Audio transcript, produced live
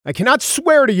I cannot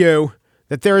swear to you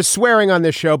that there is swearing on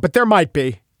this show, but there might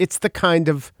be. It's the kind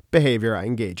of behavior I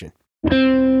engage in.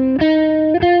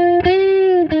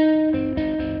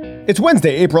 It's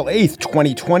Wednesday, April 8th,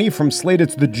 2020. From Slate,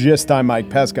 it's The Gist. I'm Mike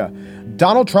Pesca.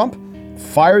 Donald Trump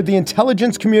fired the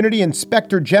intelligence community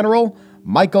inspector general,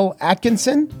 Michael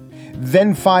Atkinson,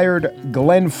 then fired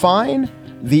Glenn Fine,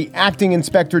 the acting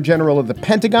inspector general of the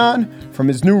Pentagon, from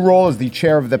his new role as the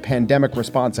chair of the Pandemic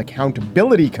Response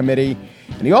Accountability Committee.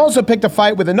 And he also picked a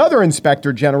fight with another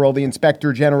inspector general, the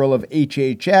inspector general of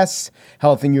HHS,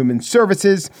 Health and Human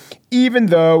Services, even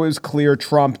though it was clear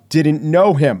Trump didn't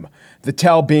know him. The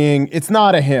tell being, it's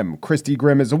not a him. Christy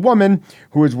Grimm is a woman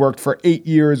who has worked for 8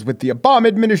 years with the Obama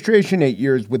administration, 8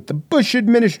 years with the Bush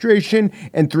administration,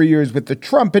 and 3 years with the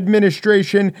Trump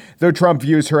administration, though Trump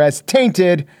views her as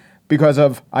tainted because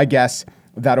of, I guess,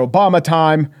 that Obama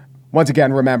time. Once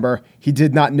again, remember, he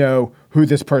did not know who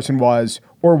this person was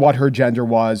or what her gender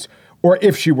was or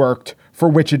if she worked for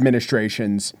which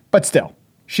administrations. But still,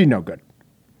 she no good.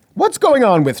 What's going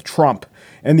on with Trump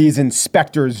and these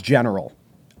inspectors general?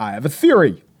 I have a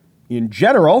theory. In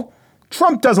general,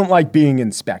 Trump doesn't like being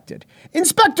inspected.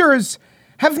 Inspectors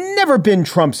have never been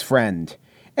Trump's friend.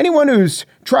 Anyone who's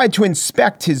tried to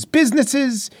inspect his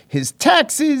businesses, his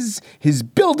taxes, his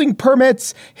building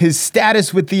permits, his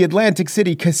status with the Atlantic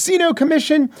City Casino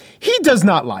Commission, he does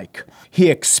not like. He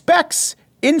expects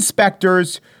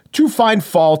inspectors to find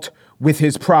fault with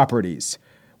his properties,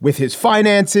 with his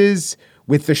finances,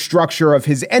 with the structure of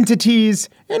his entities,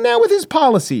 and now with his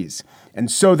policies. And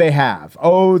so they have.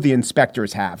 Oh, the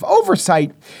inspectors have.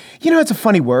 Oversight, it's a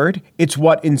funny word. It's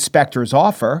what inspectors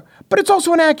offer, but it's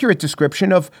also an accurate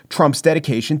description of Trump's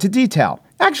dedication to detail.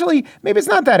 Actually, maybe it's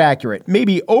not that accurate.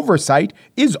 Maybe oversight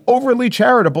is overly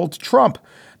charitable to Trump.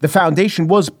 The foundation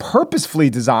was purposefully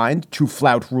designed to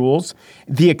flout rules.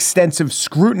 The extensive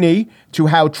scrutiny to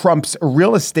how Trump's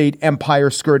real estate empire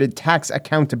skirted tax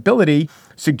accountability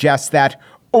suggests that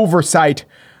oversight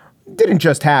didn't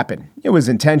just happen. It was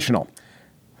intentional.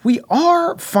 We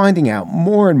are finding out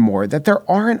more and more that there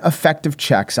aren't effective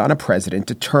checks on a president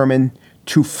determined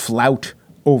to flout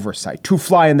oversight, to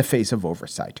fly in the face of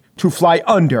oversight, to fly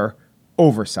under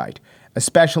oversight,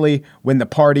 especially when the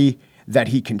party that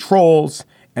he controls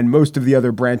and most of the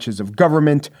other branches of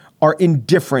government are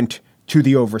indifferent to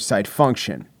the oversight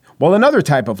function. While another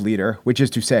type of leader, which is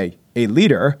to say a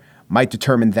leader, might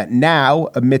determine that now,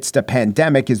 amidst a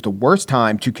pandemic, is the worst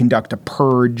time to conduct a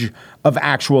purge of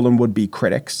actual and would-be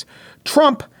critics,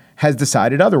 Trump has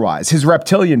decided otherwise. His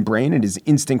reptilian brain and his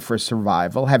instinct for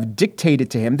survival have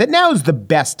dictated to him that now is the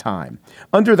best time,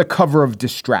 under the cover of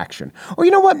distraction. Or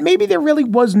you know what? Maybe there really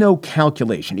was no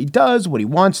calculation. He does what he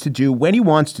wants to do when he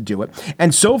wants to do it.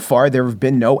 And so far, there have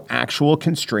been no actual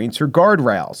constraints or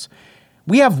guardrails.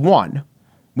 We have one.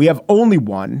 We have only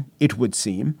one, it would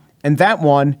seem. And that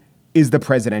one is the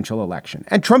presidential election.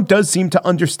 And Trump does seem to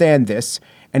understand this,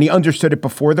 and he understood it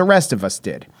before the rest of us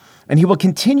did. And he will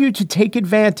continue to take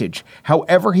advantage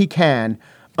however he can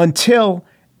until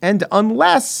and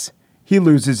unless he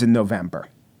loses in November.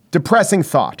 Depressing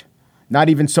thought. Not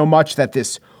even so much that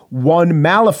this one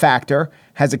malefactor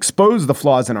has exposed the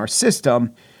flaws in our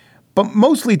system, but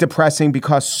mostly depressing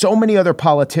because so many other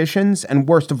politicians, and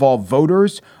worst of all,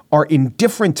 voters, are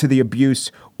indifferent to the abuse,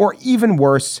 or even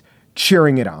worse,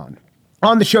 cheering it on.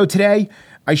 On the show today,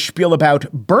 I spiel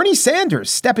about Bernie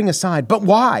Sanders stepping aside. But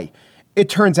why? It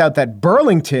turns out that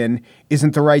Burlington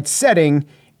isn't the right setting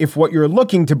if what you're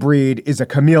looking to breed is a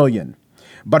chameleon.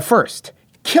 But first,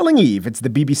 Killing Eve. It's the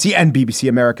BBC and BBC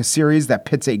America series that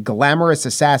pits a glamorous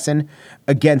assassin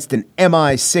against an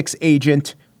MI6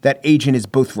 agent. That agent is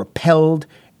both repelled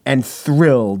and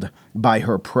thrilled by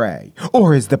her prey.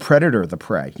 Or is the predator the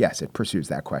prey? Yes, it pursues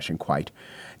that question quite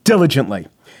diligently.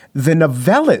 The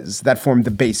novellas that form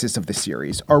the basis of the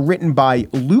series are written by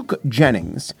Luke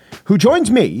Jennings, who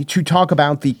joins me to talk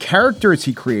about the characters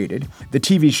he created, the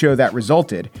TV show that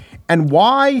resulted, and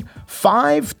why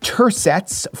 5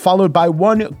 tercets followed by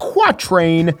 1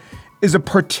 quatrain is a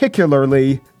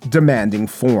particularly demanding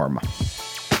form.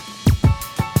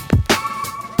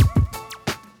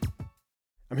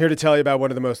 I'm here to tell you about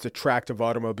one of the most attractive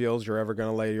automobiles you're ever going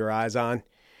to lay your eyes on.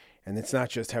 And it's not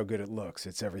just how good it looks,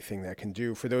 it's everything that can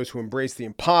do. For those who embrace the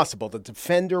impossible, the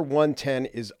Defender 110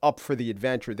 is up for the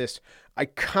adventure. This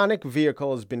iconic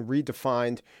vehicle has been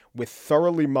redefined with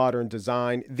thoroughly modern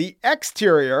design. The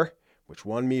exterior, which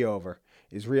won me over,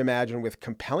 is reimagined with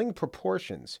compelling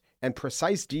proportions and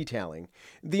precise detailing.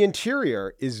 The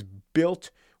interior is built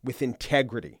with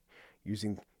integrity,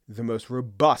 using the most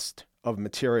robust of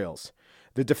materials.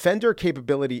 The Defender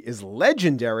capability is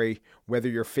legendary, whether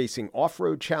you're facing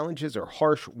off-road challenges or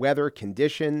harsh weather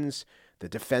conditions. The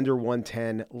Defender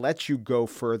 110 lets you go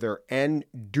further and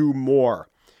do more.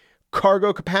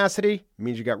 Cargo capacity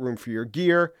means you got room for your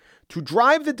gear. To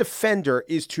drive the Defender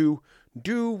is to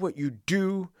do what you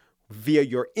do via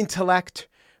your intellect,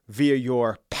 via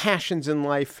your passions in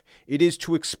life. It is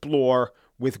to explore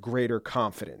with greater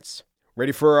confidence.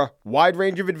 Ready for a wide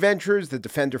range of adventures? The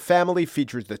Defender family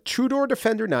features the two-door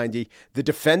Defender 90, the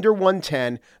Defender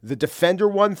 110, the Defender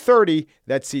 130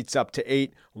 that seats up to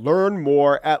 8. Learn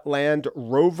more at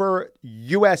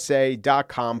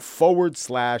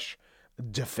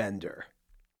LandRoverUSA.com/Defender.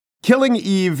 Killing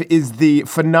Eve is the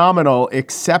phenomenal,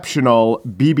 exceptional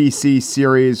BBC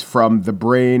series from the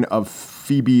brain of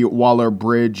Phoebe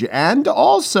Waller-Bridge and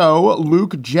also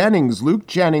Luke Jennings. Luke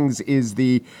Jennings is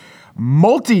the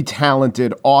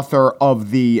multi-talented author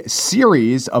of the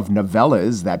series of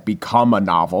novellas that become a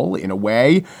novel in a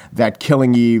way that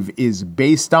Killing Eve is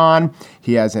based on.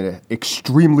 He has an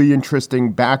extremely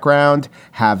interesting background,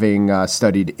 having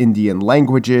studied Indian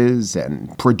languages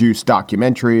and produced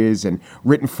documentaries and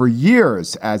written for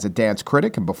years as a dance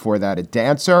critic and before that a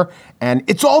dancer. And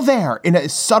it's all there in a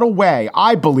subtle way,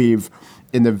 I believe,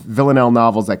 in the Villanelle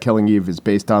novels that Killing Eve is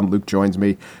based on. Luke joins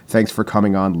me. Thanks for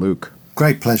coming on, Luke.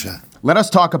 Great pleasure. Let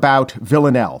us talk about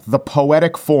Villanelle, the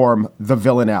poetic form, the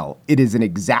Villanelle. It is an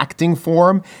exacting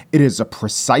form. It is a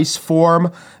precise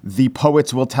form. The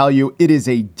poets will tell you it is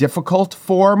a difficult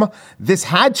form. This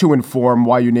had to inform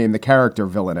why you named the character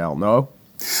Villanelle, no?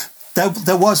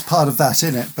 There was part of that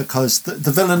in it, because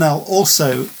the Villanelle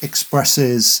also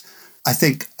expresses, I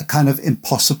think, a kind of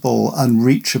impossible,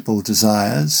 unreachable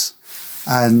desires.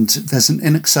 And there's an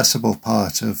inaccessible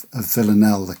part of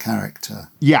Villanelle, the character.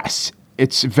 Yes.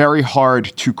 It's very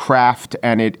hard to craft,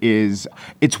 and it's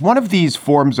one of these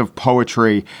forms of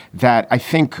poetry that I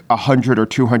think 100 or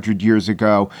 200 years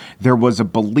ago, there was a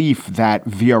belief that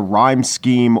via rhyme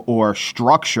scheme or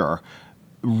structure,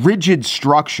 rigid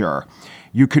structure,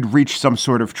 you could reach some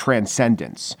sort of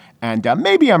transcendence. And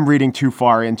maybe I'm reading too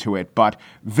far into it, but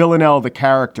Villanelle, the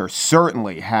character,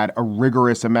 certainly had a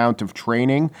rigorous amount of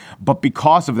training. But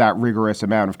because of that rigorous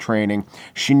amount of training,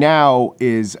 she now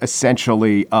is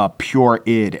essentially a pure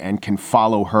id and can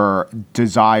follow her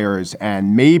desires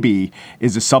and maybe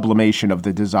is a sublimation of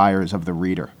the desires of the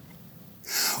reader.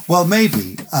 Well,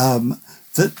 maybe.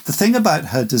 The thing about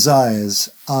her desires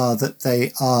are that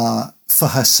they are for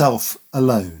herself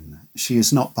alone. She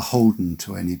is not beholden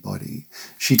to anybody.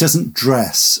 She doesn't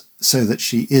dress so that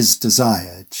she is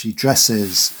desired. She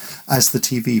dresses, as the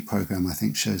TV program I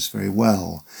think shows very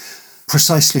well,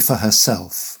 precisely for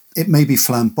herself. It may be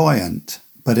flamboyant,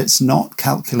 but it's not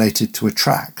calculated to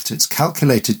attract. It's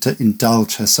calculated to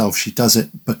indulge herself. She does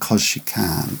it because she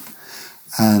can.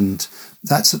 And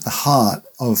that's at the heart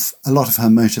of a lot of her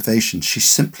motivation. She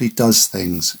simply does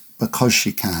things because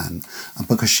she can and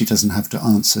because she doesn't have to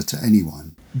answer to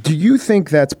anyone. Do you think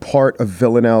that's part of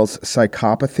Villanelle's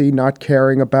psychopathy, not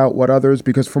caring about what others?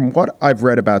 Because from what I've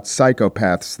read about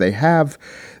psychopaths, they have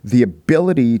the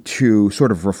ability to sort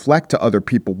of reflect to other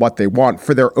people what they want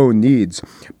for their own needs,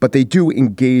 but they do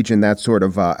engage in that sort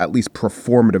of at least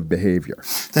performative behavior.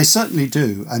 They certainly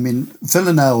do. I mean,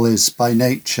 Villanelle is by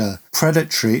nature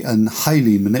predatory and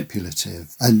highly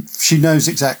manipulative. And she knows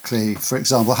exactly, for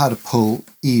example, how to pull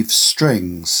Eve's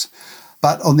strings.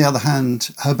 But on the other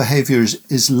hand, her behavior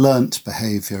is learnt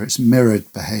behavior, it's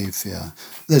mirrored behavior.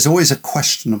 There's always a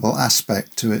questionable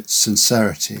aspect to its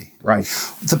sincerity. Right.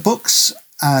 The books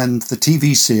and the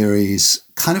TV series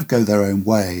kind of go their own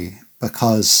way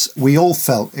because we all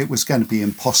felt it was going to be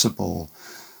impossible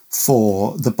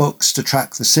for the books to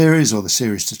track the series or the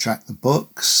series to track the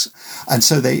books. And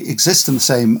so they exist in the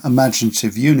same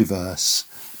imaginative universe,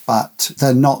 but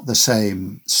they're not the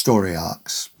same story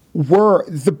arcs. Were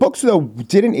the books, though,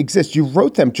 didn't exist? You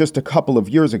wrote them just a couple of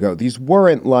years ago. These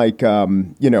weren't like,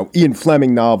 Ian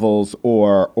Fleming novels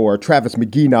or Travis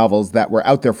McGee novels that were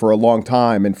out there for a long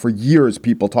time. And for years,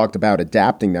 people talked about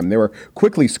adapting them. They were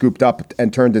quickly scooped up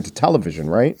and turned into television,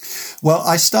 right? Well,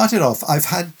 I started off, I've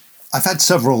had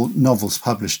several novels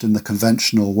published in the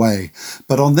conventional way.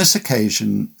 But on this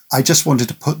occasion, I just wanted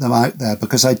to put them out there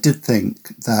because I did think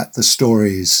that the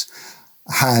stories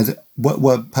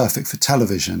were perfect for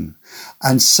television.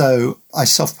 And so I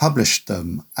self-published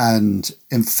them. And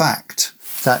in fact,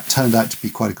 that turned out to be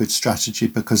quite a good strategy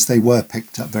because they were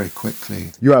picked up very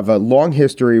quickly. You have a long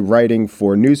history writing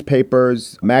for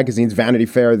newspapers, magazines, Vanity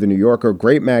Fair, The New Yorker,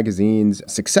 great magazines,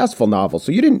 successful novels.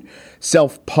 So you didn't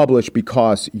self-publish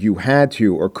because you had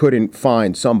to or couldn't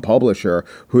find some publisher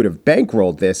who'd have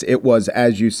bankrolled this. It was,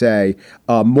 as you say,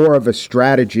 more of a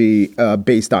strategy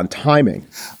based on timing.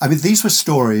 I mean, these were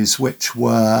stories which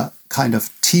were kind of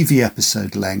TV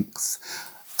episode length.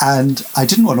 And I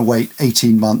didn't want to wait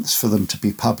 18 months for them to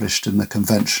be published in the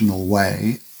conventional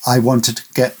way. I wanted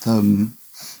to get them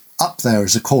up there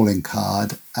as a calling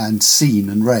card and seen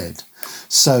and read.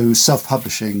 So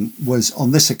self-publishing was,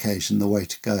 on this occasion, the way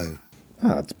to go.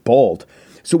 That's bold.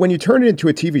 So when you turn it into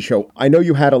a TV show, I know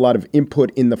you had a lot of input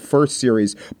in the first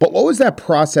series, but what was that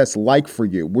process like for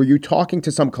you? Were you talking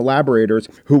to some collaborators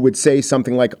who would say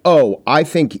something like, oh, I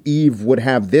think Eve would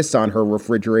have this on her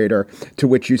refrigerator, to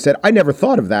which you said, I never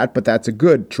thought of that, but that's a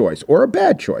good choice or a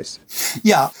bad choice?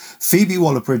 Yeah, Phoebe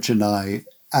Waller-Bridge and I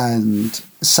and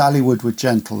Sally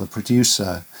Woodward-Gentle, the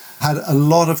producer, had a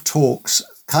lot of talks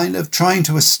kind of trying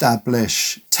to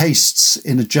establish tastes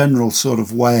in a general sort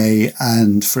of way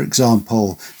and, for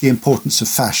example, the importance of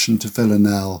fashion to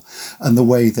Villanelle and the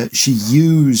way that she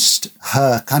used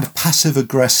her kind of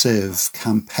passive-aggressive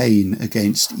campaign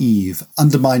against Eve,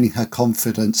 undermining her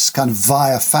confidence kind of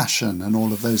via fashion and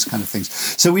all of those kind of things.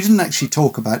 So we didn't actually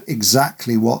talk about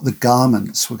exactly what the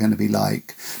garments were going to be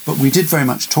like, but we did very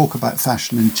much talk about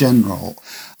fashion in general.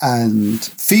 And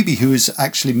Phoebe, who is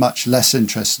actually much less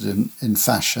interested in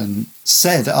fashion,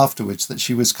 said afterwards that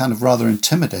she was kind of rather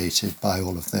intimidated by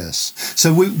all of this.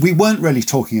 So we weren't really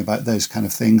talking about those kind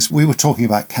of things. We were talking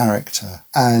about character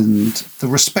and the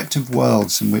respective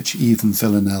worlds in which Eve and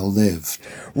Villanelle lived.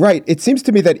 Right. It seems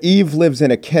to me that Eve lives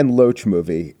in a Ken Loach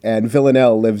movie and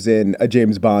Villanelle lives in a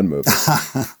James Bond movie.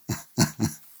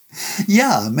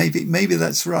 Yeah, maybe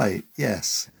that's right.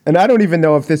 Yes. And I don't even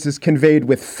know if this is conveyed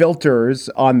with filters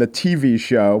on the TV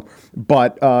show,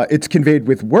 but it's conveyed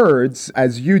with words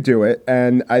as you do it.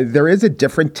 And there is a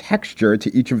different texture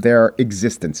to each of their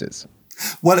existences.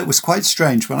 Well, it was quite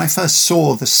strange. When I first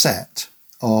saw the set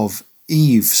of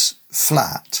Eve's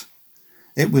flat,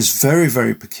 it was very,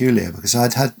 very peculiar because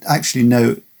I'd had actually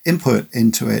no input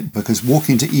into it, because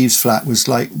walking to Eve's flat was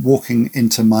like walking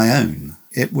into my own.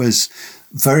 It was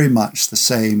very much the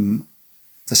same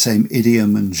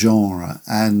idiom and genre,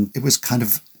 and it was kind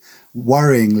of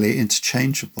worryingly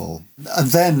interchangeable. And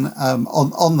then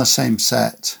on the same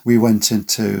set, we went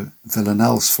into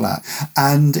Villanelle's flat,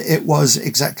 and it was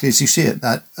exactly as you see it,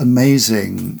 that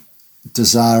amazing,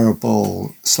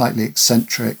 desirable, slightly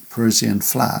eccentric Parisian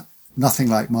flat. Nothing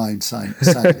like mine,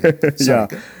 sadly. Yeah.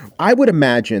 I would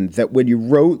imagine that when you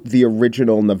wrote the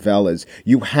original novellas,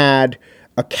 you had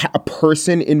a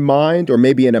person in mind, or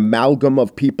maybe an amalgam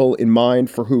of people in mind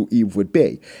for who Eve would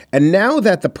be. And now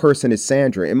that the person is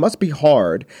Sandra, it must be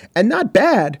hard, and not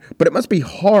bad, but it must be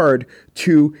hard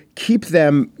to keep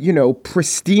them,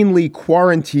 pristinely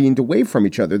quarantined away from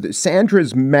each other.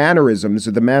 Sandra's mannerisms,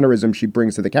 or the mannerisms she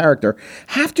brings to the character,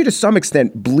 have to some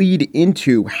extent bleed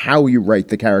into how you write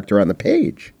the character on the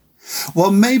page.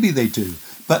 Well, maybe they do.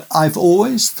 But I've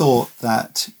always thought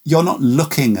that you're not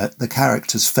looking at the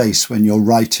character's face when you're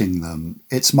writing them.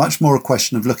 It's much more a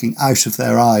question of looking out of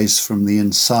their eyes from the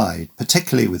inside,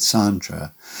 particularly with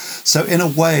Sandra. So in a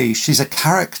way, she's a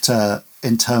character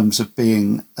in terms of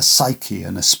being a psyche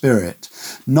and a spirit,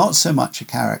 not so much a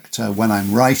character when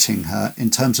I'm writing her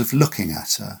in terms of looking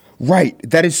at her. Right.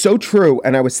 That is so true.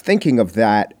 And I was thinking of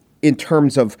that in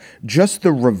terms of just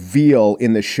the reveal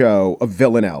in the show of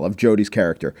Villanelle, of Jodie's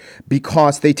character,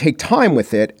 because they take time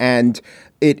with it and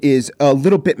it is a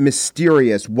little bit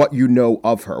mysterious what you know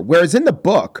of her. Whereas in the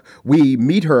book, we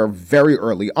meet her very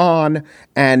early on,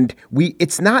 and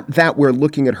it's not that we're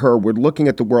looking at her, we're looking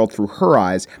at the world through her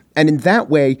eyes. And in that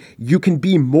way, you can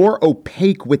be more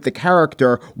opaque with the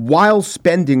character while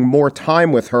spending more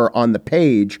time with her on the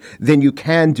page than you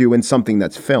can do in something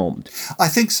that's filmed. I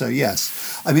think so,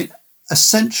 yes. I mean,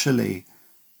 essentially,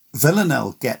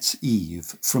 Villanelle gets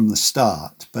Eve from the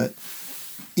start, but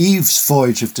Eve's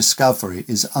voyage of discovery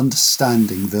is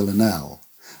understanding Villanelle.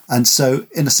 And so,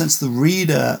 in a sense, the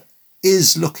reader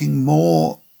is looking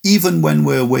more, even when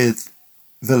we're with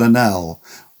Villanelle,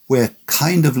 we're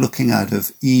kind of looking out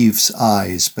of Eve's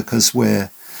eyes, because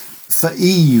for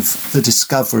Eve, the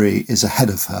discovery is ahead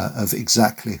of her of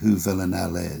exactly who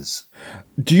Villanelle is.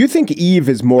 Do you think Eve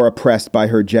is more oppressed by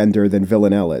her gender than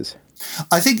Villanelle is?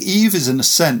 I think Eve is, in a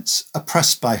sense,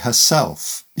 oppressed by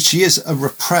herself. She is a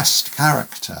repressed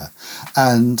character.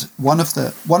 And one of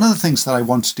the things that I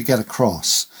wanted to get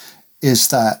across is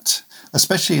that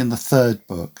especially in the third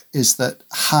book, is that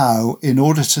how, in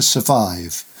order to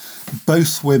survive,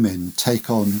 both women take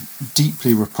on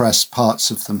deeply repressed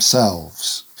parts of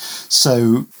themselves.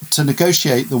 So to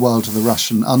negotiate the world of the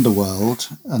Russian underworld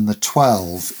and the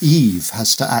 12, Eve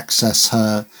has to access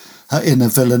her inner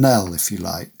Villanelle, if you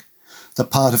like, the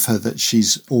part of her that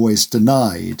she's always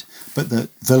denied, but that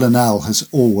Villanelle has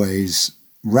always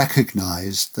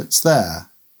recognized that's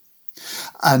there.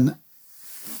 And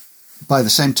by the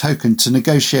same token, to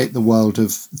negotiate the world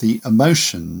of the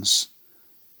emotions,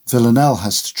 Villanelle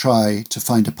has to try to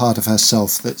find a part of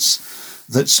herself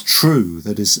that's true,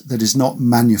 that is not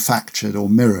manufactured or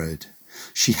mirrored.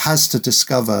 She has to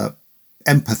discover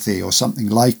empathy or something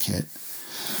like it,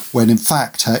 when in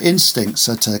fact her instincts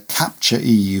are to capture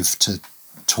Eve, to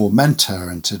torment her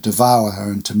and to devour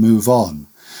her and to move on.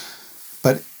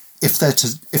 But if they're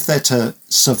to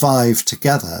survive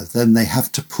together, then they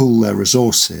have to pool their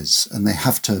resources and they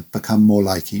have to become more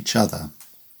like each other.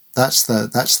 That's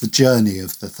the journey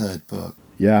of the third book.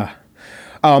 Yeah.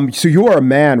 So you are a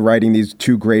man writing these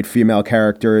two great female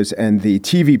characters, and the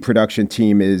TV production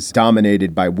team is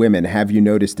dominated by women. Have you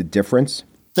noticed a difference?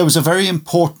 There was a very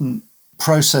important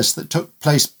process that took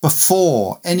place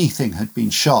before anything had been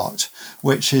shot,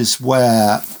 which is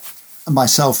where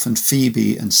myself and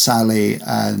Phoebe and Sally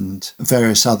and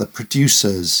various other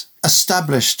producers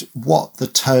established what the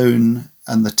tone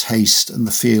and the taste and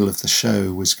the feel of the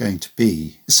show was going to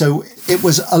be. So it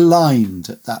was aligned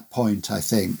at that point, I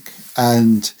think.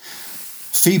 And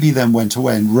Phoebe then went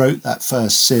away and wrote that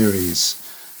first series,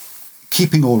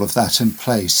 keeping all of that in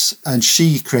place. And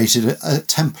she created a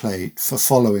template for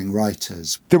following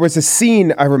writers. There was a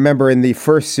scene, I remember, in the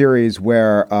first series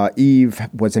where Eve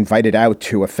was invited out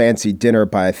to a fancy dinner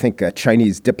by, I think, a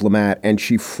Chinese diplomat, and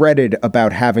she fretted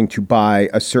about having to buy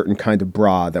a certain kind of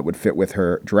bra that would fit with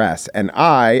her dress. And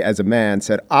I, as a man,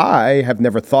 said, I have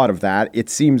never thought of that. It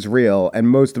seems real. And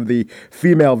most of the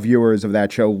female viewers of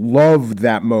that show loved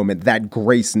that moment, that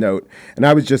grace note. And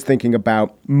I was just thinking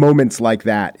about moments like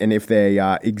that, and if they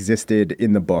existed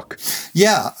in the book.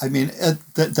 Yeah, I mean,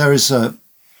 there is a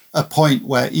point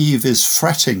where Eve is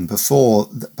fretting before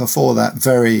that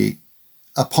very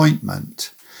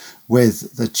appointment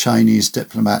with the Chinese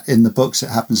diplomat. In the books, it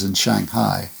happens in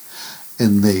Shanghai.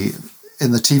 In the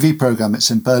TV program, it's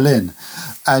in Berlin.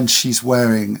 And she's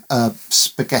wearing a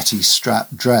spaghetti strap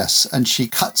dress, and she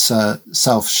cuts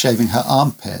herself shaving her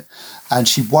armpit. And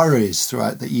she worries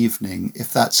throughout the evening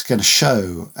if that's going to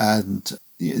show. And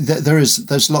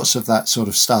there's lots of that sort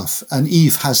of stuff. And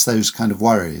Eve has those kind of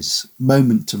worries,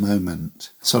 moment to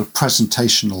moment, sort of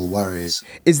presentational worries.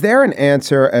 Is there an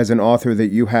answer as an author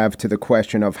that you have to the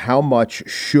question of how much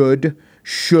should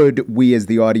we as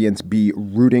the audience be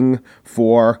rooting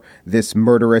for this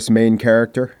murderous main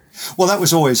character? Well, that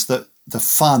was always the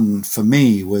fun for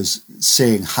me, was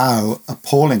seeing how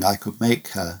appalling I could make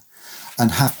her and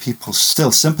have people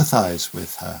still sympathize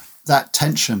with her. That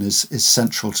tension is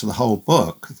central to the whole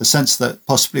book, the sense that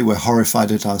possibly we're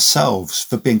horrified at ourselves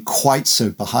for being quite so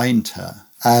behind her.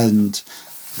 And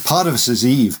part of us is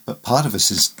Eve, but part of us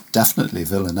is definitely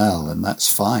Villanelle, and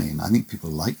that's fine. I think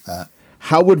people like that.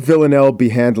 How would Villanelle be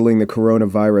handling the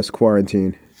coronavirus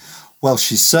quarantine? Well,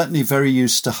 she's certainly very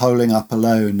used to holing up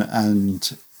alone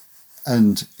and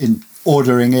in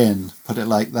ordering in, put it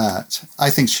like that.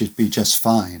 I think she'd be just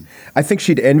fine. I think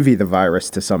she'd envy the virus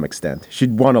to some extent.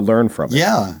 She'd want to learn from it.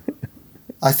 Yeah,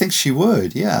 I think she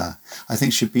would. Yeah, I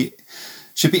think she'd be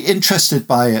interested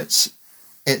by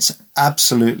its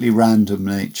absolutely random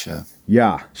nature.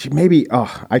 Yeah,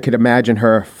 I could imagine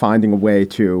her finding a way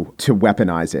to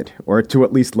weaponize it, or to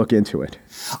at least look into it.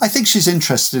 I think she's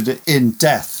interested in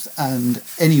death and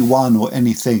anyone or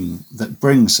anything that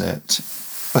brings it,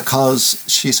 because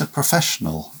she's a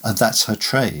professional and that's her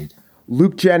trade.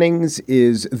 Luke Jennings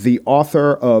is the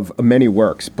author of many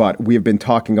works, but we have been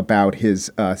talking about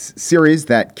his series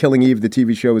that Killing Eve, the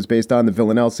TV show, is based on, the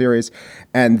Villanelle series.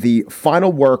 And the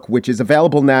final work, which is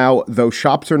available now, though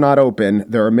shops are not open,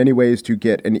 there are many ways to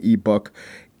get an ebook.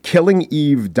 Killing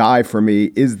Eve, Die For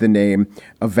Me is the name,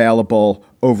 available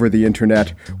over the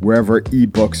internet, wherever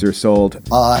ebooks are sold.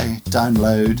 Buy,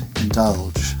 download,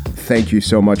 indulge. Thank you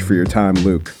so much for your time,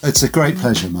 Luke. It's a great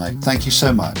pleasure, Mike. Thank you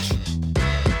so much.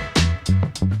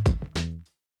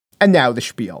 And now the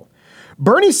spiel.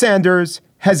 Bernie Sanders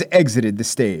has exited the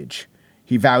stage.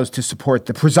 He vows to support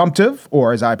the presumptive,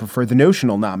 or as I prefer, the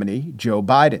notional nominee, Joe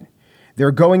Biden.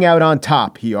 They're going out on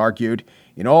top, he argued,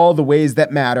 in all the ways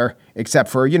that matter, except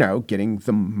for, getting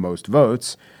the most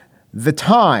votes. The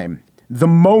time, the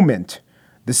moment,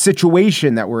 the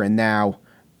situation that we're in now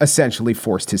essentially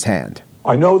forced his hand.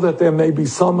 I know that there may be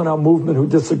some in our movement who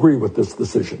disagree with this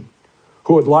decision,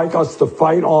 who would like us to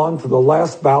fight on to the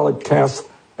last ballot cast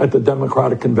at the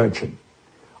Democratic Convention.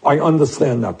 I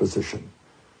understand that position.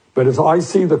 But as I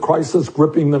see the crisis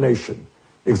gripping the nation,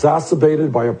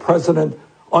 exacerbated by a president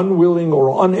unwilling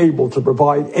or unable to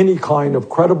provide any kind of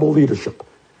credible leadership,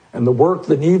 and the work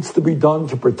that needs to be done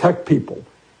to protect people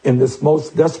in this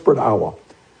most desperate hour,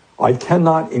 I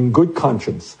cannot, in good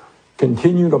conscience,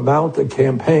 continue to mount a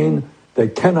campaign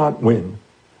that cannot win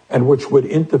and which would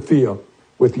interfere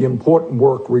with the important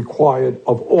work required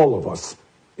of all of us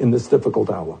in this difficult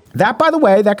hour. That, by the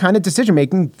way, that kind of decision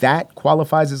making, that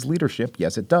qualifies as leadership.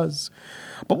 Yes, it does.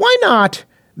 But why not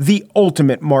the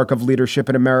ultimate mark of leadership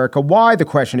in America? Why, the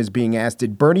question is being asked,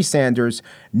 did Bernie Sanders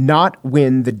not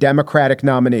win the Democratic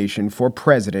nomination for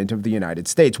president of the United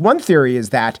States? One theory is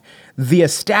that the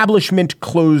establishment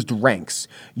closed ranks,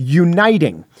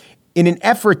 uniting in an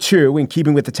effort to, in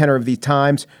keeping with the tenor of these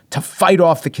times, to fight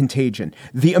off the contagion.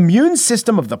 The immune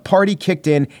system of the party kicked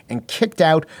in and kicked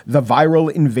out the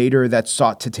viral invader that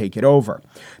sought to take it over.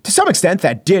 To some extent,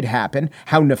 that did happen.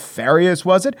 How nefarious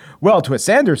was it? Well, to a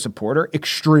Sanders supporter,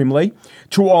 extremely.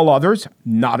 To all others,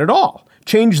 not at all.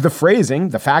 Change the phrasing,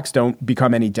 the facts don't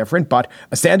become any different, but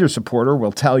a Sanders supporter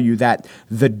will tell you that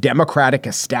the Democratic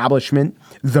establishment,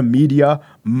 the media,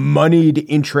 moneyed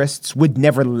interests would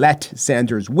never let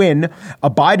Sanders win. A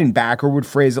Biden backer would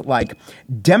phrase it like,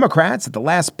 Democrats at the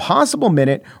last possible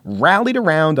minute rallied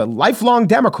around a lifelong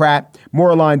Democrat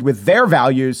more aligned with their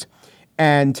values,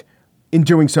 and in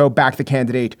doing so, backed the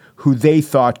candidate who they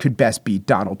thought could best beat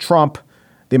Donald Trump.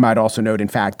 They might also note, in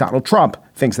fact, Donald Trump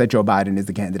thinks that Joe Biden is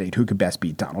the candidate who could best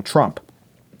beat Donald Trump.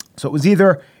 So it was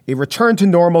either a return to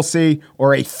normalcy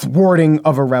or a thwarting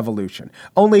of a revolution.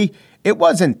 Only it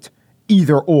wasn't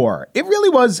either or. It really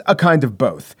was a kind of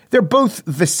both. They're both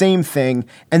the same thing,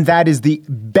 and that is the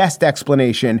best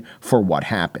explanation for what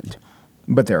happened.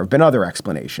 But there have been other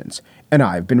explanations, and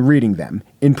I've been reading them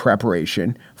in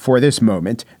preparation for this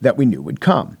moment that we knew would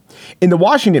come. In the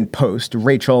Washington Post,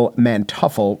 Rachel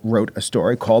Mantuffel wrote a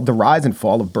story called The Rise and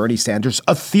Fall of Bernie Sanders,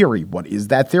 a Theory. What is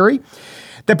that theory?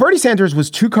 That Bernie Sanders was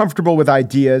too comfortable with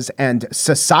ideas and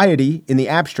society in the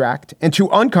abstract and too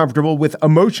uncomfortable with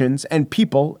emotions and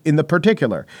people in the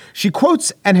particular. She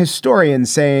quotes an historian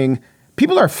saying,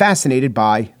 people are fascinated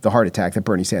by the heart attack that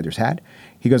Bernie Sanders had.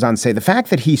 He goes on to say, the fact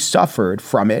that he suffered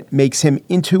from it makes him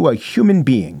into a human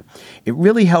being. It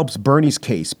really helps Bernie's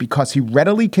case because he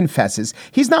readily confesses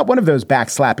he's not one of those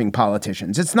backslapping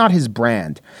politicians. It's not his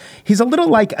brand. He's a little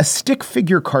like a stick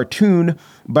figure cartoon,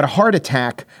 but a heart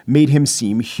attack made him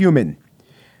seem human.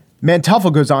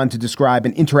 Mantuffel goes on to describe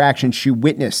an interaction she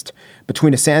witnessed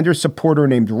between a Sanders supporter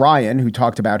named Ryan, who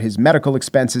talked about his medical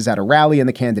expenses at a rally, and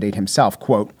the candidate himself.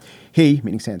 Quote, he,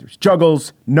 meaning Sanders,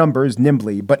 juggles numbers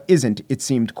nimbly, but isn't, it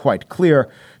seemed quite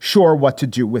clear, sure what to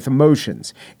do with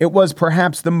emotions. It was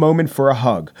perhaps the moment for a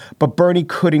hug, but Bernie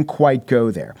couldn't quite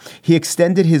go there. He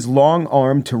extended his long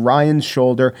arm to Ryan's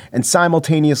shoulder and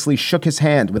simultaneously shook his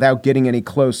hand without getting any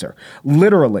closer.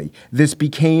 Literally, this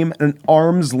became an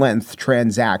arm's length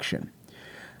transaction.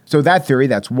 So that theory,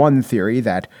 that's one theory,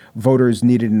 that voters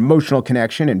needed an emotional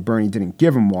connection and Bernie didn't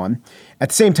give them one. At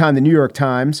the same time, the New York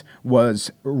Times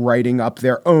was writing up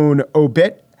their own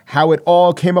obit, how it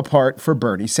all came apart for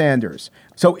Bernie Sanders.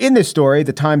 So in this story,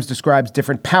 the Times describes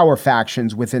different power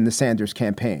factions within the Sanders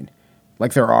campaign,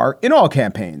 like there are in all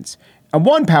campaigns. And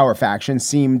one power faction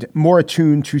seemed more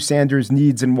attuned to Sanders'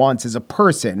 needs and wants as a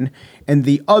person, and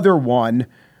the other one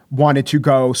wanted to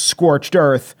go scorched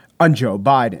earth on Joe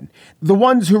Biden. The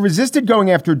ones who resisted going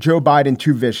after Joe Biden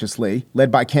too viciously, led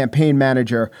by campaign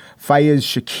manager Fayez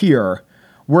Shakir,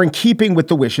 were in keeping with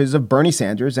the wishes of Bernie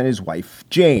Sanders and his wife,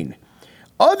 Jane.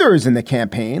 Others in the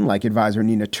campaign, like advisor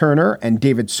Nina Turner and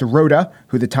David Sirota,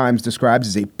 who the Times describes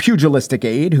as a pugilistic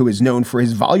aide who is known for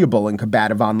his voluble and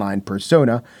combative online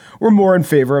persona, were more in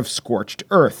favor of scorched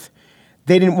earth.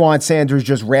 They didn't want Sanders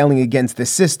just railing against the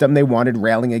system. They wanted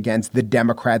railing against the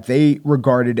Democrat they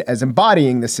regarded as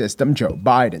embodying the system, Joe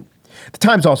Biden. The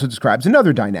Times also describes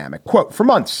another dynamic. Quote, for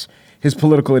months, his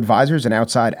political advisors and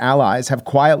outside allies have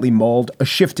quietly mulled a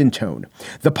shift in tone.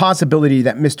 The possibility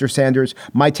that Mr. Sanders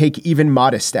might take even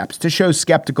modest steps to show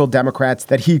skeptical Democrats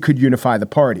that he could unify the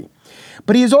party.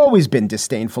 But he has always been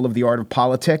disdainful of the art of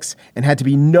politics and had to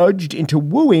be nudged into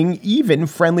wooing even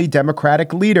friendly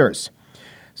Democratic leaders.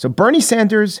 So Bernie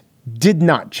Sanders did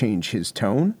not change his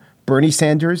tone. Bernie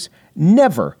Sanders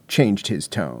never changed his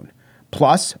tone.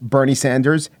 Plus, Bernie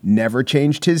Sanders never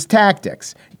changed his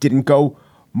tactics. Didn't go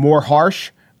more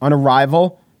harsh on a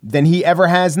rival than he ever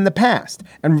has in the past.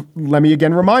 And let me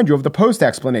again remind you of the Post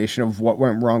explanation of what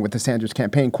went wrong with the Sanders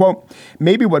campaign. Quote,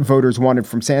 maybe what voters wanted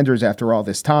from Sanders after all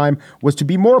this time was to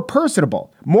be more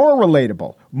personable, more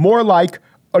relatable, more like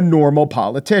a normal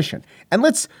politician. And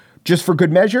let's, just for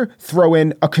good measure, throw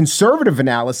in a conservative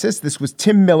analysis. This was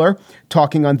Tim Miller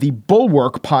talking on the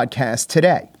Bulwark podcast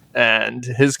today. And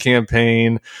his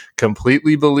campaign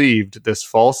completely believed this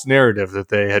false narrative that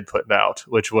they had put out,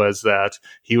 which was that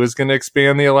he was going to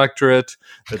expand the electorate,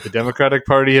 that the Democratic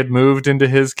Party had moved into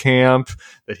his camp,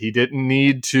 that he didn't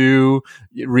need to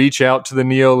reach out to the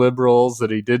neoliberals,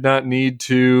 that he did not need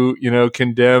to,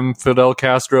 condemn Fidel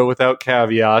Castro without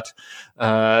caveat,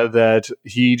 that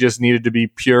he just needed to be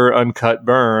pure, uncut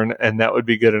burn, and that would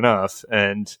be good enough.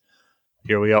 And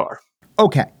here we are.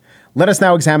 Okay. Let us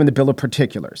now examine the bill of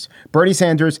particulars. Bernie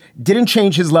Sanders didn't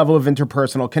change his level of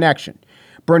interpersonal connection.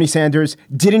 Bernie Sanders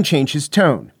didn't change his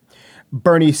tone.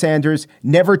 Bernie Sanders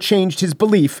never changed his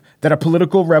belief that a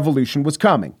political revolution was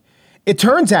coming. It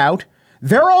turns out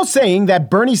they're all saying that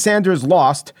Bernie Sanders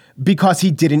lost because he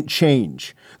didn't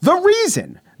change. The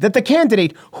reason that the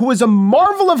candidate who is a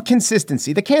marvel of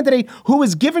consistency, the candidate who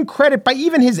is given credit by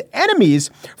even his enemies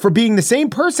for being the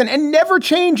same person and never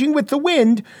changing with the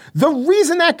wind, the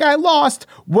reason that guy lost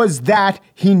was that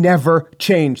he never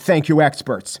changed. Thank you,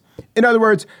 experts. In other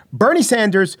words, Bernie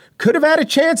Sanders could have had a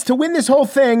chance to win this whole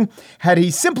thing had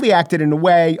he simply acted in a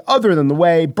way other than the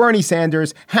way Bernie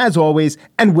Sanders has always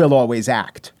and will always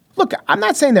act. Look, I'm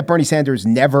not saying that Bernie Sanders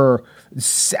never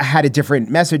had a different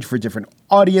message for different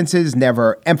audiences,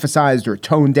 never emphasized or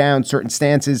toned down certain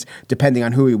stances depending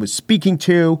on who he was speaking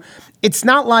to. It's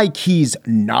not like he's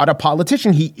not a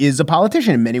politician. He is a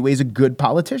politician, in many ways a good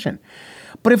politician.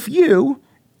 But if you,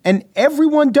 and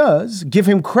everyone does, give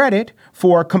him credit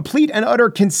for complete and utter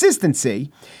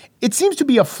consistency, it seems to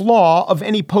be a flaw of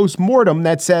any postmortem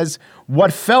that says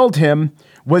what felled him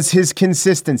was his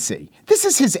consistency. This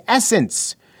is his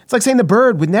essence. It's like saying the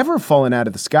bird would never have fallen out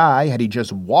of the sky had he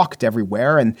just walked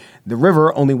everywhere and the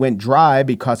river only went dry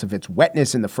because of its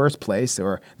wetness in the first place,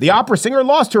 or the opera singer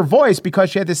lost her voice because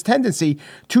she had this tendency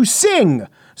to sing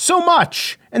so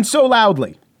much and so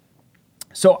loudly.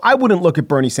 So I wouldn't look at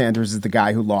Bernie Sanders as the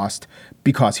guy who lost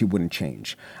because he wouldn't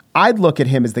change. I'd look at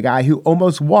him as the guy who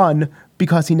almost won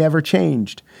because he never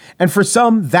changed. And for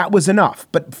some, that was enough,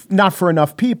 but not for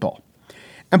enough people.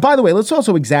 And by the way, let's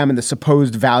also examine the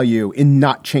supposed value in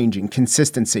not changing,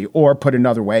 consistency, or put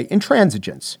another way,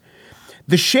 intransigence.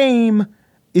 The shame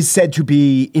is said to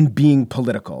be in being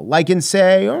political, like in,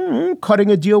 say, cutting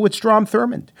a deal with Strom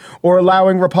Thurmond, or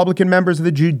allowing Republican members of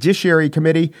the Judiciary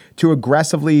Committee to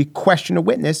aggressively question a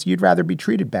witness you'd rather be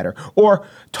treated better, or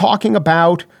talking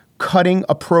about cutting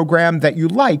a program that you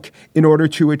like in order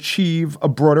to achieve a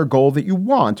broader goal that you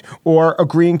want, or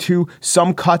agreeing to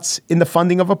some cuts in the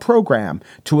funding of a program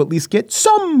to at least get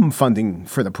some funding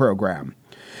for the program.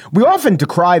 We often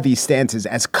decry these stances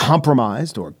as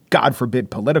compromised or, God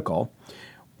forbid, political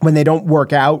when they don't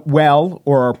work out well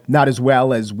or not as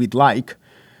well as we'd like.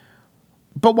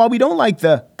 But while we don't like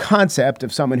the concept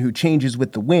of someone who changes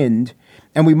with the wind,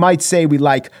 and we might say we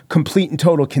like complete and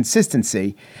total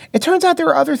consistency, it turns out there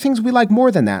are other things we like more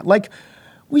than that. Like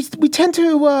we tend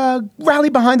to rally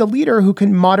behind a leader who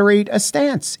can moderate a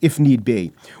stance if need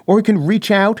be, or who can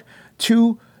reach out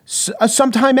to a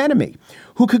sometime enemy,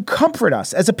 who could comfort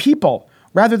us as a people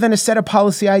rather than a set of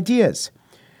policy ideas.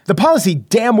 The policy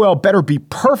damn well better be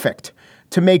perfect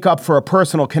to make up for a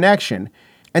personal connection.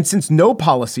 And since no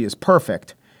policy is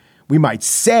perfect, we might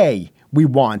say we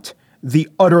want the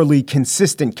utterly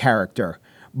consistent character.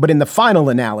 But in the final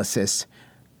analysis,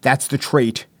 that's the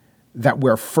trait that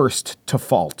we're first to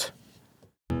fault.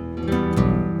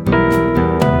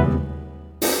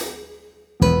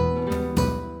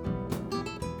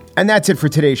 And that's it for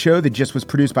today's show. The Gist was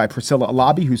produced by Priscilla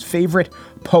Alabi, whose favorite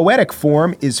poetic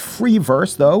form is free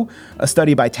verse, though a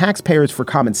study by Taxpayers for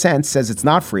Common Sense says it's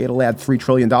not free. It'll add $3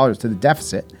 trillion to the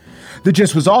deficit. The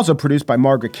Gist was also produced by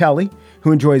Margaret Kelly,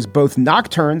 who enjoys both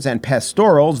nocturnes and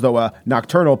pastorals, though a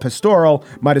nocturnal pastoral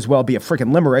might as well be a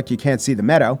frickin' limerick. You can't see the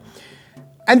meadow.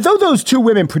 And though those two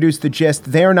women produced The Gist,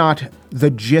 they're not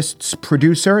The Gist's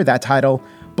producer. That title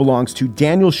belongs to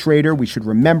Daniel Schrader. We should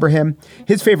remember him.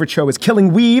 His favorite show is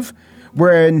Killing Weave,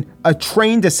 wherein a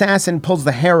trained assassin pulls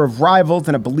the hair of rivals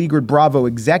and a beleaguered Bravo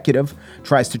executive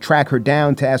tries to track her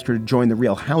down to ask her to join the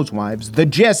Real Housewives. The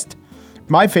Gist.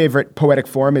 My favorite poetic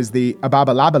form is the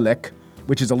Ababalabalik,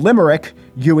 which is a limerick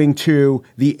ewing to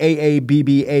the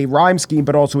AABBA rhyme scheme,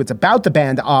 but also it's about the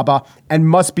band ABBA and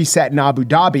must be set in Abu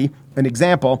Dhabi. An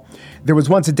example, there was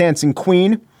once a dancing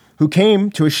queen who came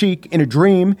to a sheik in a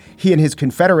dream. He and his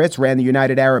confederates ran the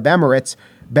United Arab Emirates.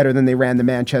 better than they ran the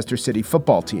Manchester City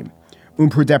football team.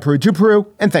 Umperu, Deperu, Duperu,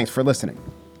 and thanks for listening.